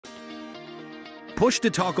Push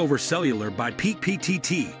to Talk Over Cellular by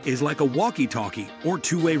PeakPTT is like a walkie-talkie or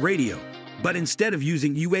two-way radio. But instead of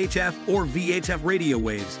using UHF or VHF radio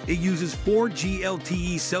waves, it uses 4G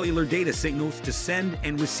LTE cellular data signals to send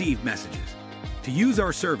and receive messages. To use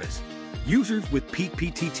our service, users with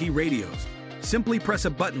PeakPTT radios simply press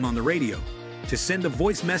a button on the radio to send a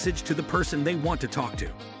voice message to the person they want to talk to.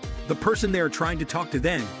 The person they are trying to talk to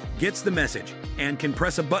then gets the message and can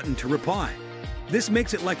press a button to reply. This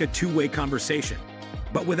makes it like a two-way conversation,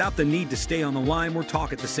 but without the need to stay on the line or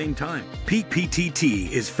talk at the same time.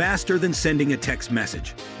 PeakPTT is faster than sending a text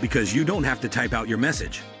message because you don't have to type out your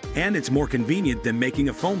message. And it's more convenient than making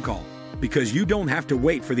a phone call because you don't have to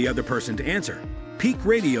wait for the other person to answer. Peak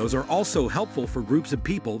radios are also helpful for groups of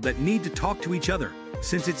people that need to talk to each other,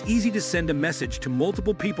 since it's easy to send a message to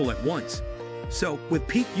multiple people at once. So, with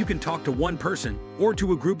Peak, you can talk to one person or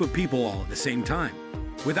to a group of people all at the same time,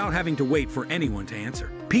 without having to wait for anyone to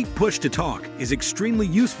answer. Peak Push to Talk is extremely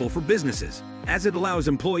useful for businesses, as it allows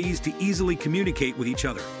employees to easily communicate with each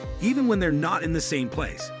other, even when they're not in the same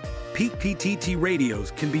place. PeakPTT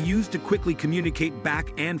radios can be used to quickly communicate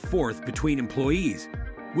back and forth between employees,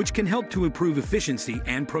 which can help to improve efficiency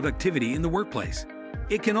and productivity in the workplace.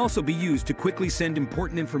 It can also be used to quickly send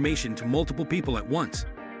important information to multiple people at once.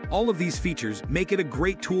 All of these features make it a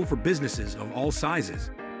great tool for businesses of all sizes.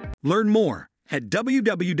 Learn more at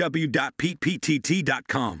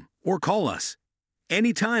www.peakptt.com or call us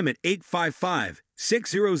anytime at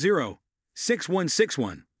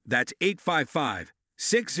 855-600-6161. That's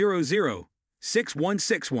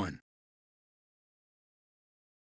 855-600-6161.